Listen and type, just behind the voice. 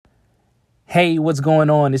Hey, what's going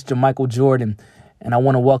on? It's Jermichael Jordan, and I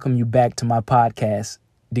want to welcome you back to my podcast,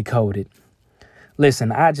 Decoded.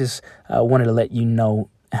 Listen, I just wanted to let you know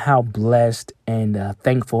how blessed and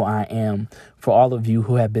thankful I am for all of you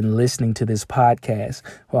who have been listening to this podcast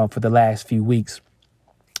for the last few weeks.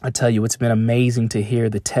 I tell you, it's been amazing to hear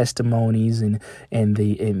the testimonies and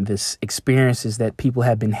the experiences that people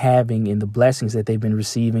have been having and the blessings that they've been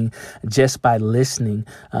receiving just by listening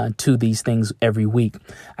to these things every week.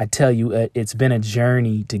 I tell you, it's been a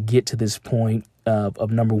journey to get to this point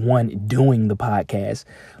of number one, doing the podcast.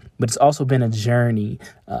 But it's also been a journey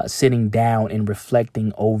sitting down and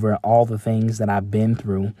reflecting over all the things that I've been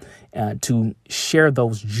through to share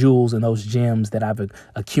those jewels and those gems that I've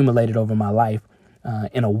accumulated over my life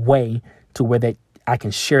in a way to where that I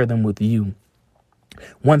can share them with you.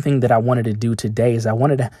 One thing that I wanted to do today is I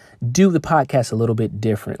wanted to do the podcast a little bit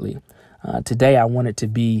differently. Today, I wanted to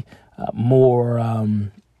be more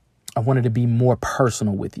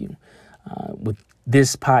personal with you. With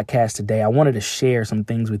this podcast today, I wanted to share some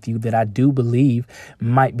things with you that I do believe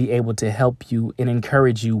might be able to help you and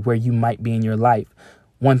encourage you where you might be in your life.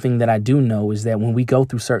 One thing that I do know is that when we go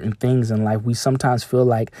through certain things in life, we sometimes feel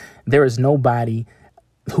like there is nobody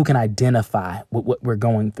who can identify with what we're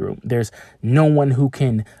going through. There's no one who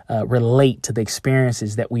can relate to the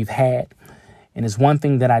experiences that we've had. And it's one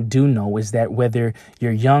thing that I do know is that whether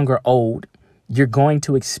you're young or old, you're going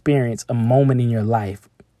to experience a moment in your life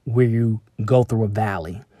where you go through a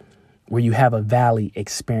valley, where you have a valley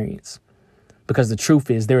experience. Because the truth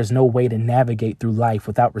is, there is no way to navigate through life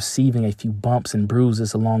without receiving a few bumps and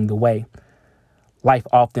bruises along the way. Life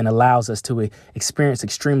often allows us to experience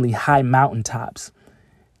extremely high mountaintops.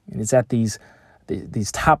 And it's at these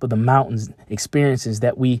top of the mountains experiences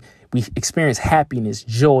that we experience happiness,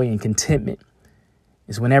 joy, and contentment.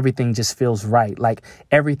 It's when everything just feels right, like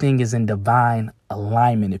everything is in divine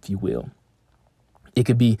alignment, if you will. It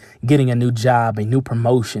could be getting a new job, a new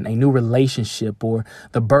promotion, a new relationship, or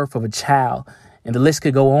the birth of a child. And the list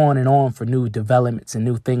could go on and on for new developments and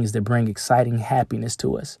new things that bring exciting happiness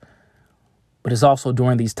to us. But it's also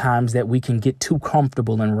during these times that we can get too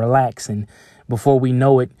comfortable and relax. And before we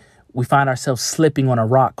know it, we find ourselves slipping on a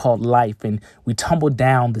rock called life. And we tumble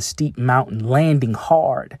down the steep mountain, landing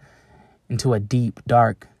hard into a deep,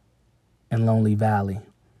 dark, and lonely valley.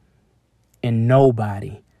 And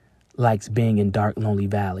nobody likes being in dark, lonely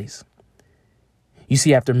valleys. You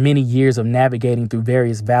see, after many years of navigating through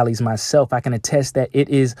various valleys myself, I can attest that it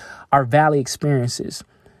is our valley experiences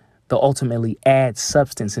that ultimately add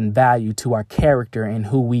substance and value to our character and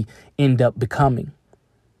who we end up becoming.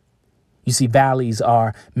 You see, valleys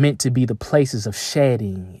are meant to be the places of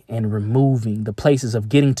shedding and removing, the places of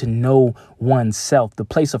getting to know oneself, the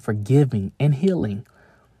place of forgiving and healing,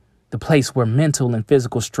 the place where mental and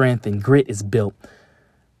physical strength and grit is built.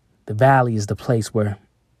 The valley is the place where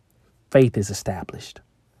faith is established.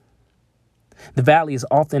 The valley is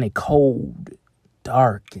often a cold,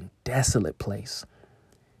 dark, and desolate place.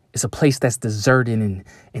 It's a place that's deserted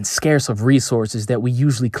and scarce of resources that we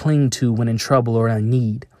usually cling to when in trouble or in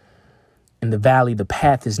need. In the valley, the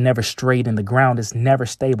path is never straight and the ground is never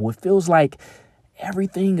stable. It feels like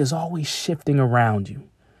everything is always shifting around you.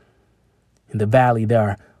 In the valley, there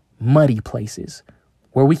are muddy places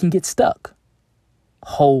where we can get stuck.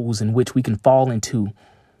 Holes in which we can fall into.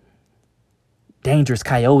 Dangerous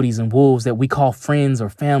coyotes and wolves that we call friends or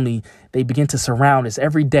family, they begin to surround us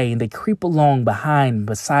every day and they creep along behind and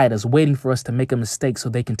beside us, waiting for us to make a mistake so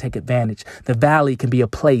they can take advantage. The valley can be a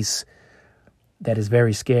place that is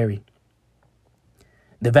very scary.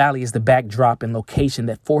 The valley is the backdrop and location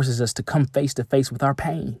that forces us to come face to face with our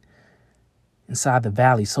pain. Inside the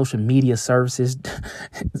valley, social media services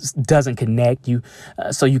doesn't connect you,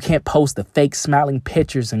 so you can't post the fake smiling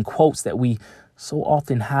pictures and quotes that we so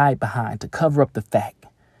often hide behind to cover up the fact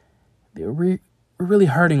that we're really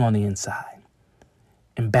hurting on the inside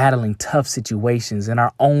and battling tough situations and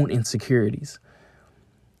our own insecurities.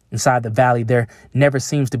 Inside the valley, there never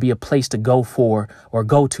seems to be a place to go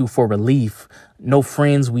to for relief. No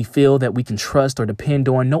friends we feel that we can trust or depend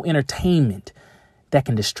on. No entertainment that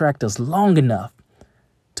can distract us long enough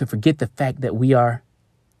to forget the fact that we are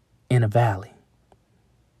in a valley.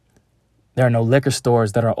 There are no liquor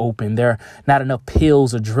stores that are open. There are not enough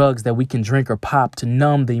pills or drugs that we can drink or pop to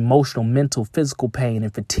numb the emotional, mental, physical pain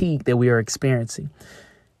and fatigue that we are experiencing.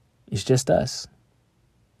 It's just us,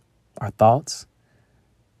 our thoughts,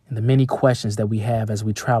 and the many questions that we have as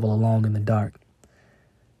we travel along in the dark.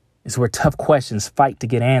 It's where tough questions fight to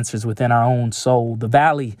get answers within our own soul. The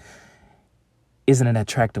valley isn't an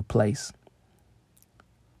attractive place.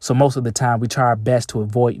 So most of the time we try our best to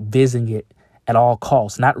avoid visiting it at all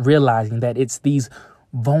costs, not realizing that it's these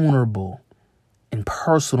vulnerable, and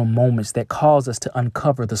personal moments that cause us to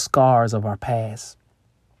uncover the scars of our past.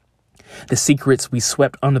 The secrets we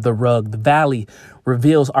swept under the rug. The valley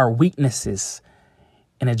reveals our weaknesses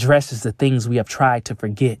and addresses the things we have tried to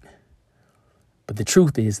forget. But the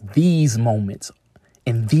truth is, these moments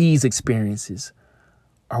and these experiences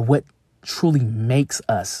are what truly makes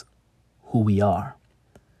us who we are.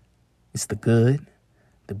 It's the good,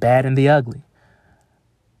 the bad, and the ugly.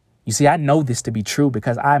 You see, I know this to be true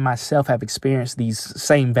because I myself have experienced these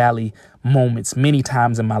same valley moments many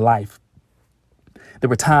times in my life. There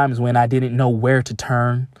were times when I didn't know where to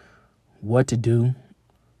turn, what to do,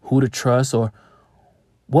 who to trust, or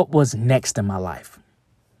what was next in my life.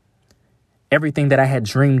 Everything that I had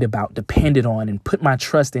dreamed about, depended on, and put my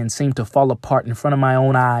trust in seemed to fall apart in front of my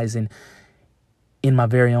own eyes and in my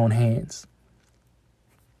very own hands.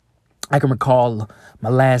 I can recall my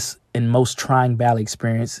last and most trying valley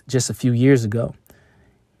experience just a few years ago.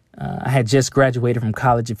 I had just graduated from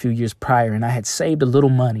college a few years prior, and I had saved a little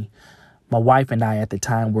money. My wife and I at the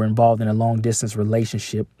time were involved in a long-distance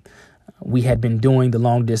relationship. We had been doing the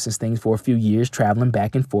long-distance things for a few years, traveling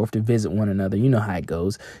back and forth to visit one another. You know how it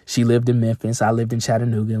goes. She lived in Memphis. I lived in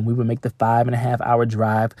Chattanooga, and we would make the 5.5-hour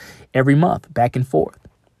drive every month back and forth.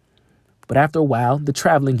 But after a while, the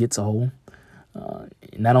traveling gets old.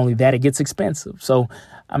 Not only that, it gets expensive. So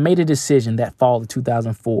I made a decision that fall of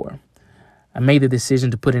 2004. I made the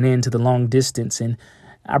decision to put an end to the long distance, and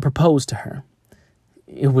I proposed to her.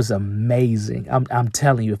 It was amazing. I'm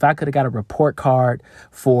telling you, if I could have got a report card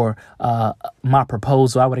for my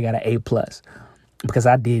proposal, I would have got an A+, because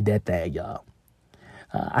I did that thing, y'all.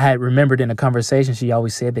 I had remembered in a conversation, she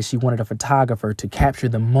always said that she wanted a photographer to capture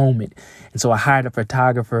the moment. And so I hired a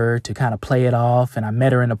photographer to kind of play it off. And I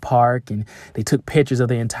met her in the park, and they took pictures of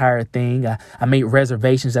the entire thing. I made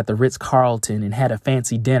reservations at the Ritz-Carlton and had a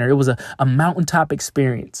fancy dinner. It was a mountaintop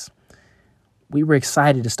experience. We were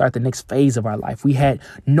excited to start the next phase of our life. We had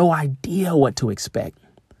no idea what to expect.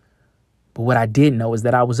 But what I did know is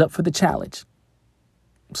that I was up for the challenge.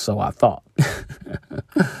 So I thought.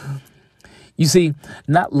 You see,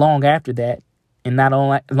 not long after that, and not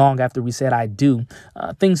long after we said I do,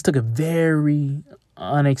 things took a very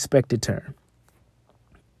unexpected turn.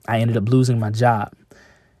 I ended up losing my job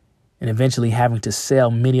and eventually having to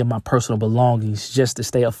sell many of my personal belongings just to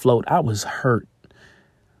stay afloat. I was hurt.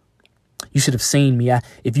 You should have seen me.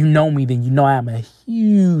 If you know me, then you know I'm a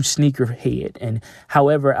huge sneakerhead. And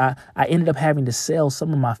however, I ended up having to sell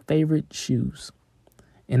some of my favorite shoes.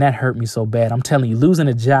 And that hurt me so bad. I'm telling you, losing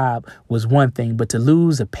a job was one thing, but to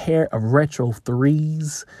lose a pair of Retro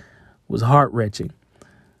 3s was heart-wrenching.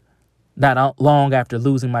 Not long after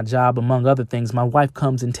losing my job, among other things, my wife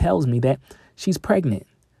comes and tells me that she's pregnant.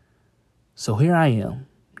 So here I am,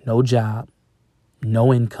 no job,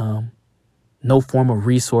 no income, no form of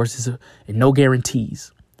resources, and no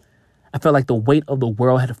guarantees. I felt like the weight of the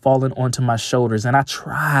world had fallen onto my shoulders, and I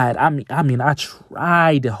tried. I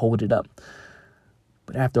tried to hold it up.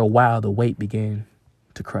 But after a while, the weight began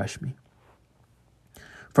to crush me.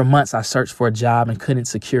 For months, I searched for a job and couldn't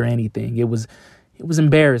secure anything. It was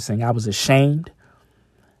embarrassing. I was ashamed.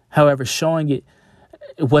 However, showing it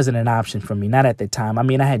wasn't an option for me, not at the time.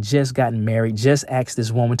 I had just gotten married, just asked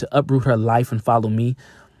this woman to uproot her life and follow me,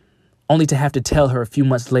 only to have to tell her a few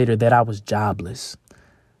months later that I was jobless.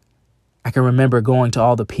 I can remember going to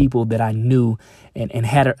all the people that I knew and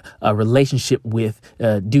had a relationship with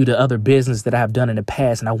due to other business that I have done in the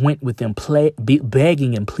past. And I went with them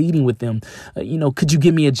begging and pleading with them, could you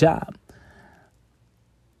give me a job?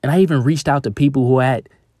 And I even reached out to people who I had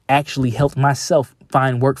actually helped myself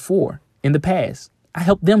find work for in the past. I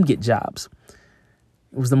helped them get jobs.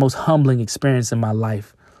 It was the most humbling experience in my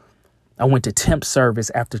life. I went to temp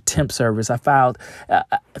service after temp service. I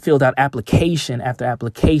filled out application after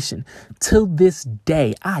application. Till this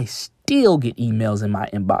day, I still get emails in my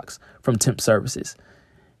inbox from temp services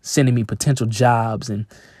sending me potential jobs. And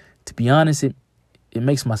to be honest, it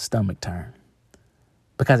makes my stomach turn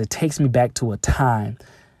because it takes me back to a time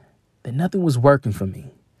that nothing was working for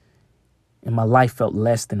me and my life felt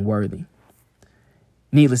less than worthy.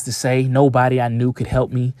 Needless to say, nobody I knew could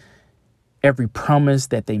help me. Every promise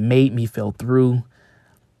that they made me fell through.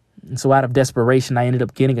 And so out of desperation, I ended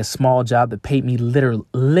up getting a small job that paid me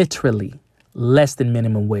literally less than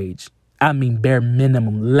minimum wage. Bare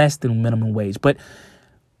minimum, less than minimum wage. But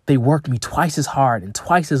they worked me twice as hard and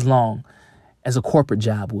twice as long as a corporate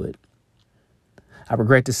job would. I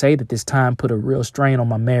regret to say that this time put a real strain on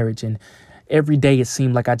my marriage. And every day it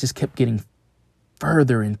seemed like I just kept getting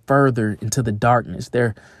further and further into the darkness.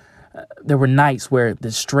 There were nights where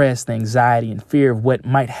the stress, the anxiety, and fear of what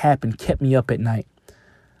might happen kept me up at night.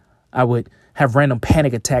 I would have random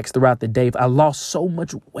panic attacks throughout the day. I lost so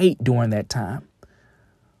much weight during that time.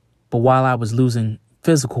 But while I was losing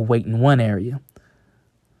physical weight in one area,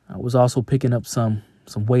 I was also picking up some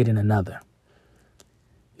weight in another.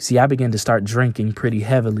 You see, I began to start drinking pretty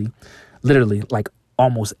heavily, literally like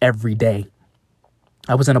almost every day.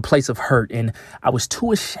 I was in a place of hurt and I was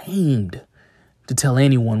too ashamed to tell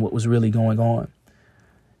anyone what was really going on.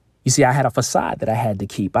 You see, I had a facade that I had to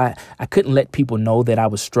keep. I couldn't let people know that I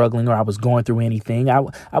was struggling or I was going through anything. I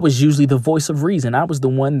was usually the voice of reason. I was the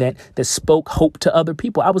one that spoke hope to other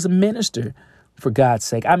people. I was a minister, for God's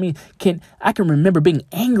sake. I mean, I can remember being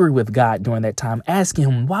angry with God during that time, asking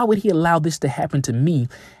him, why would he allow this to happen to me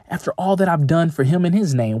after all that I've done for him in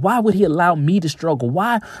his name? Why would he allow me to struggle?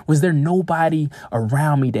 Why was there nobody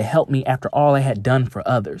around me to help me after all I had done for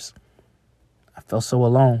others? I felt so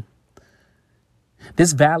alone.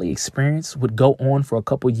 This valley experience would go on for a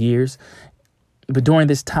couple years, but during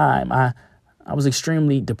this time, I was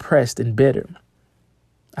extremely depressed and bitter.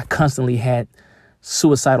 I constantly had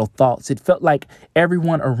suicidal thoughts. It felt like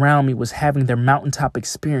everyone around me was having their mountaintop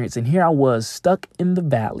experience, and here I was stuck in the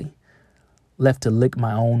valley, left to lick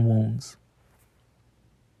my own wounds.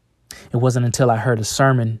 It wasn't until I heard a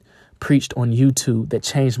sermon preached on YouTube that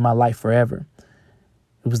changed my life forever.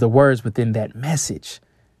 It was the words within that message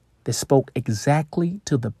that spoke exactly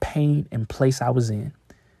to the pain and place I was in.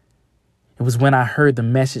 It was when I heard the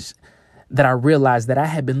message that I realized that I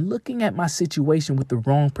had been looking at my situation with the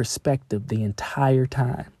wrong perspective the entire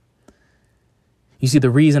time. You see,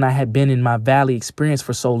 the reason I had been in my valley experience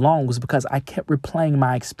for so long was because I kept replaying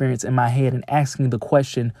my experience in my head and asking the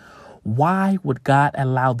question, why would God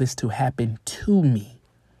allow this to happen to me?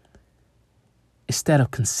 Instead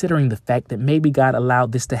of considering the fact that maybe God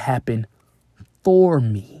allowed this to happen for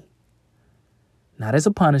me. Not as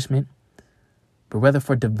a punishment, but rather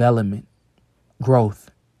for development,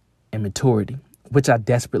 growth, and maturity, which I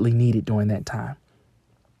desperately needed during that time.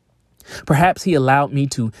 Perhaps he allowed me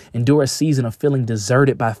to endure a season of feeling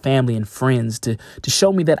deserted by family and friends to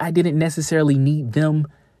show me that I didn't necessarily need them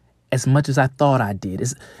as much as I thought I did.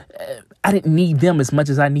 I didn't need them as much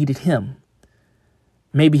as I needed him.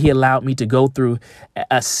 Maybe he allowed me to go through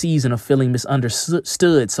a season of feeling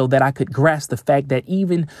misunderstood so that I could grasp the fact that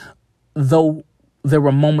even though there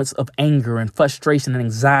were moments of anger and frustration and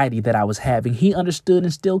anxiety that I was having, he understood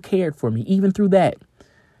and still cared for me, even through that.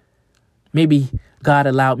 Maybe God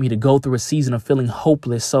allowed me to go through a season of feeling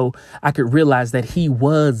hopeless so I could realize that he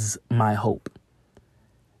was my hope.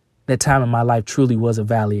 That time in my life truly was a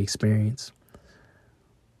valley experience,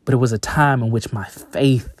 but it was a time in which my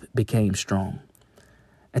faith became strong.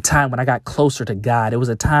 A time when I got closer to God. It was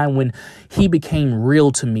a time when he became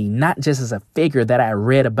real to me, not just as a figure that I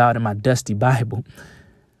read about in my dusty Bible.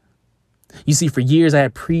 You see, for years I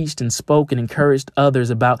had preached and spoke and encouraged others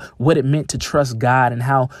about what it meant to trust God and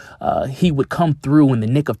how he would come through in the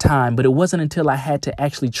nick of time. But it wasn't until I had to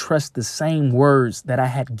actually trust the same words that I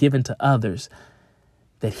had given to others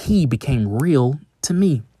that he became real to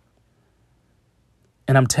me.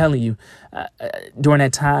 And I'm telling you, during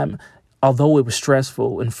that time, although it was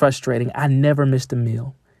stressful and frustrating, I never missed a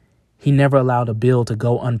meal. He never allowed a bill to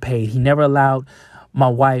go unpaid. He never allowed my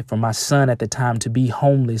wife or my son at the time to be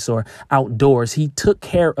homeless or outdoors. He took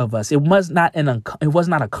care of us. It was not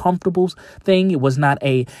a comfortable thing. It was not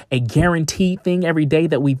a guaranteed thing every day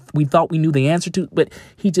that we thought we knew the answer to, but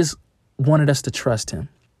he just wanted us to trust him.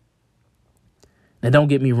 Now, don't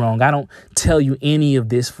get me wrong. I don't tell you any of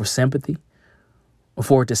this for sympathy or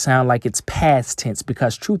for it to sound like it's past tense,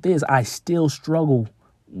 because truth is I still struggle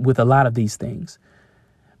with a lot of these things.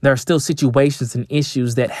 There are still situations and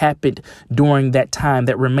issues that happened during that time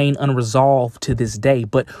that remain unresolved to this day.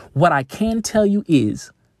 But what I can tell you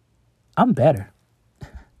is I'm better.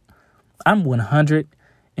 I'm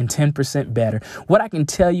 110% better. What I can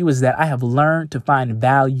tell you is that I have learned to find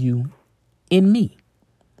value in me.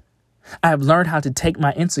 I have learned how to take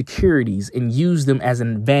my insecurities and use them as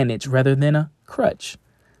an advantage rather than a crutch.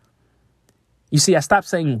 You see, I stopped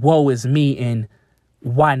saying, woe is me and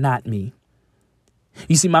why not me?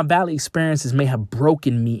 You see, my valley experiences may have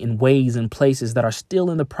broken me in ways and places that are still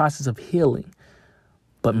in the process of healing,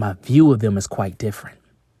 but my view of them is quite different.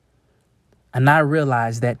 And I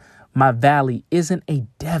realize that my valley isn't a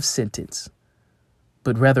death sentence,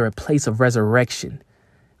 but rather a place of resurrection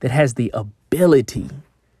that has the ability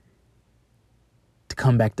to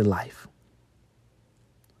come back to life.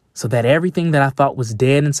 So that everything that I thought was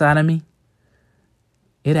dead inside of me,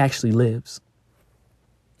 it actually lives.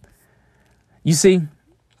 You see,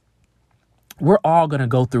 we're all going to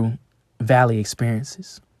go through valley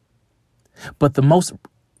experiences. But the most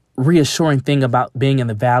reassuring thing about being in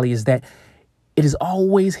the valley is that it is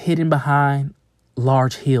always hidden behind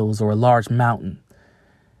large hills or a large mountain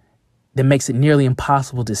that makes it nearly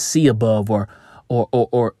impossible to see above or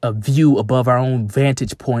a view above our own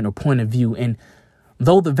vantage point or point of view. And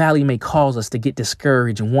though the valley may cause us to get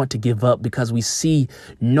discouraged and want to give up because we see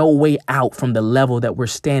no way out from the level that we're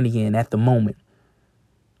standing in at the moment,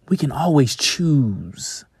 we can always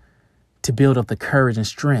choose to build up the courage and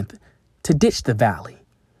strength to ditch the valley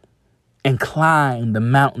and climb the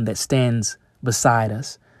mountain that stands beside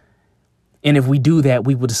us. And if we do that,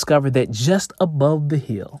 we will discover that just above the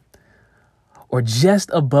hill or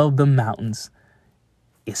just above the mountains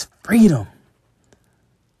is freedom.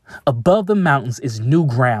 Above the mountains is new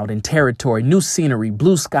ground and territory, new scenery,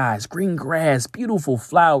 blue skies, green grass, beautiful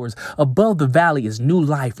flowers. Above the valley is new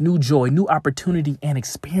life, new joy, new opportunity and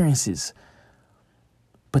experiences.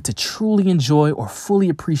 But to truly enjoy or fully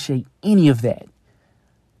appreciate any of that,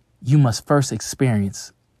 you must first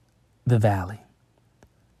experience the valley.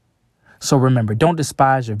 So remember, don't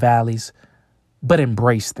despise your valleys, but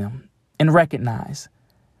embrace them and recognize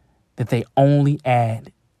that they only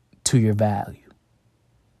add to your value.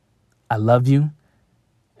 I love you,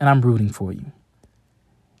 and I'm rooting for you.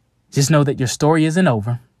 Just know that your story isn't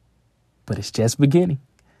over, but it's just beginning.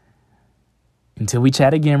 Until we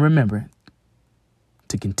chat again, remember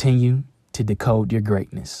to continue to decode your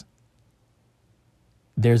greatness.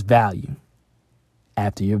 There's value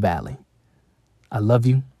after your valley. I love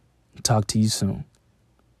you. Talk to you soon.